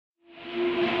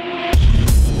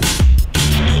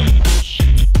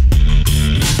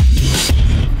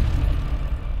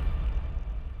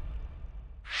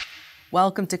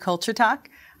Welcome to Culture Talk.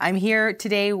 I'm here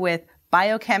today with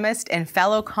biochemist and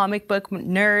fellow comic book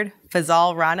nerd,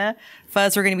 Fazal Rana.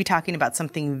 Faz, we're going to be talking about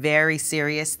something very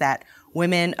serious that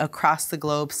women across the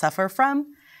globe suffer from,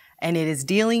 and it is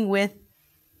dealing with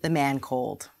the man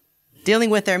cold. Dealing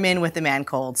with their men with the man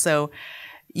cold. So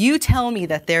you tell me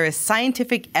that there is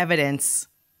scientific evidence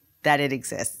that it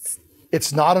exists.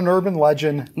 It's not an urban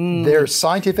legend. There's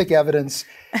scientific evidence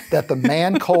that the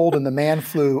man cold and the man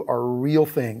flu are real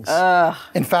things.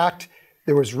 In fact,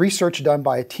 there was research done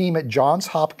by a team at Johns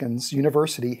Hopkins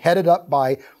University, headed up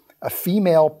by a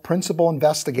female principal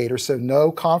investigator, so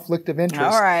no conflict of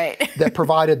interest, All right. that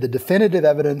provided the definitive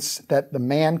evidence that the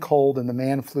man cold and the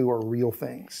man flu are real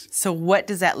things. So what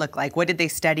does that look like? What did they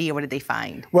study and what did they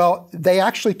find? Well, they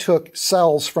actually took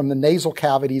cells from the nasal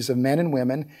cavities of men and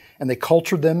women, and they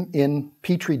cultured them in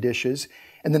petri dishes,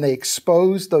 and then they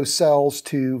exposed those cells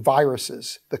to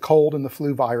viruses, the cold and the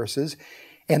flu viruses,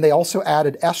 and they also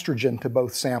added estrogen to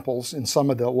both samples in some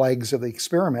of the legs of the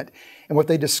experiment. And what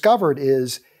they discovered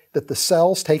is that the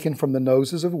cells taken from the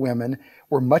noses of women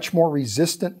were much more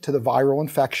resistant to the viral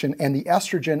infection, and the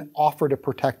estrogen offered a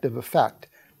protective effect.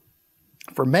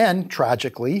 For men,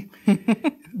 tragically,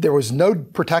 there was no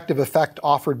protective effect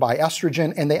offered by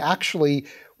estrogen, and they actually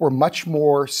were much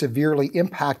more severely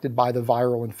impacted by the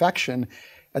viral infection.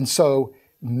 And so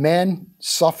men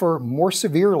suffer more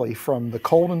severely from the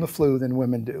cold and the flu than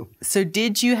women do. So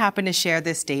did you happen to share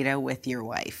this data with your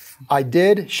wife? I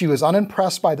did. She was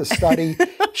unimpressed by the study.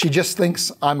 She just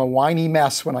thinks I'm a whiny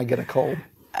mess when I get a cold.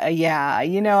 Yeah,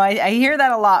 you know, I hear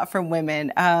that a lot from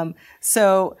women.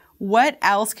 So what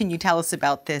else can you tell us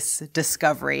about this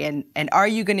discovery, and are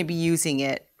you going to be using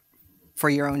it for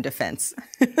your own defense?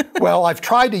 Well, I've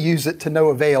tried to use it to no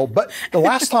avail, but the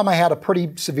last time I had a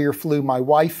pretty severe flu, my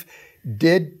wife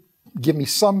did give me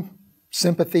some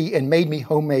sympathy and made me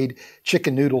homemade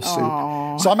chicken noodle soup.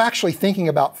 Aww. So I'm actually thinking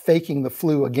about faking the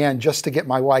flu again just to get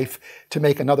my wife to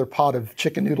make another pot of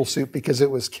chicken noodle soup because it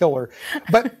was killer.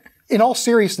 But in all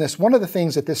seriousness, one of the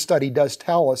things that this study does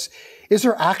tell us is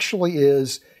there actually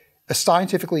is a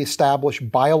scientifically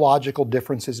established biological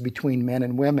differences between men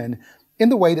and women in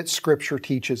the way that Scripture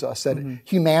teaches us, that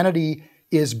humanity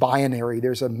is binary.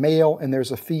 There's a male and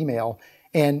there's a female.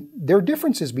 And there are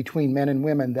differences between men and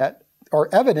women that are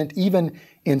evident even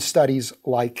in studies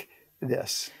like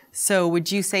this. So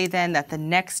would you say then that the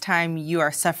next time you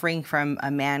are suffering from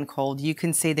a man cold, you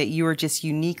can say that you are just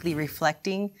uniquely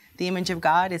reflecting the image of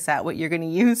God? Is that what you're going to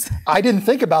use? I didn't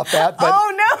think about that, but,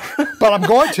 oh, no. But I'm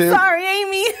going to. Sorry,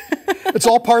 Amy. It's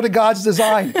all part of God's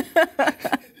design.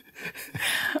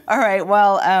 All right.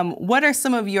 Well, what are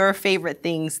some of your favorite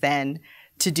things then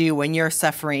to do when you're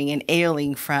suffering and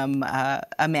ailing from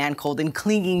a man cold and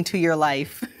clinging to your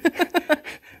life?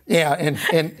 Yeah,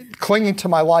 and clinging to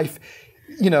my life,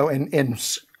 you know, and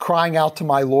crying out to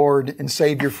my Lord and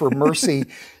Savior for mercy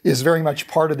is very much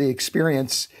part of the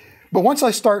experience. But once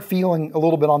I start feeling a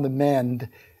little bit on the mend,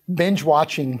 binge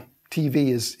watching TV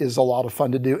is a lot of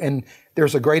fun to do. And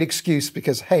there's a great excuse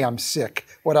because, hey, I'm sick.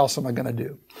 What else am I going to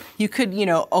do? You could, you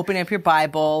know, open up your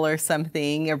Bible or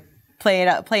something, or play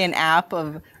an app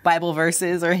of Bible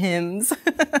verses or hymns.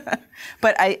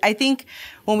 But I think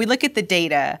when we look at the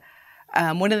data,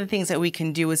 one of the things that we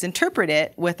can do is interpret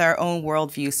it with our own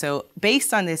worldview. So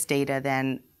based on this data,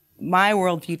 then my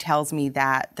worldview tells me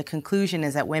that the conclusion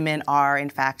is that women are,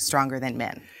 in fact, stronger than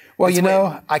men. Well, you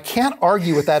know, I can't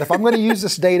argue with that. If I'm going to use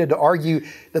this data to argue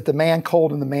that the man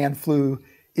cold and the man flu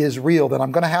is real, then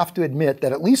I'm going to have to admit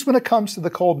that at least when it comes to the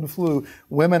cold and flu,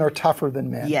 women are tougher than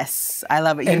men. Yes, I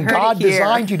love it. You and heard God it here.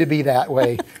 designed you to be that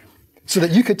way so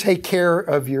that you could take care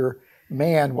of your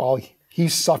man while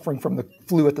he's suffering from the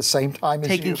flu at the same time as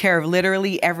you. Taking care of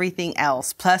literally everything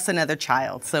else, plus another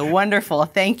child. So wonderful.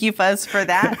 Thank you, Fuz, for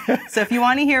that. So if you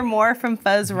want to hear more from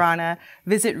Faz Rana,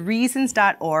 visit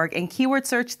reasons.org and keyword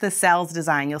search the cells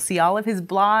design. You'll see all of his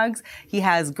blogs. He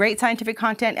has great scientific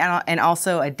content and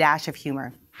also a dash of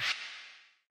humor.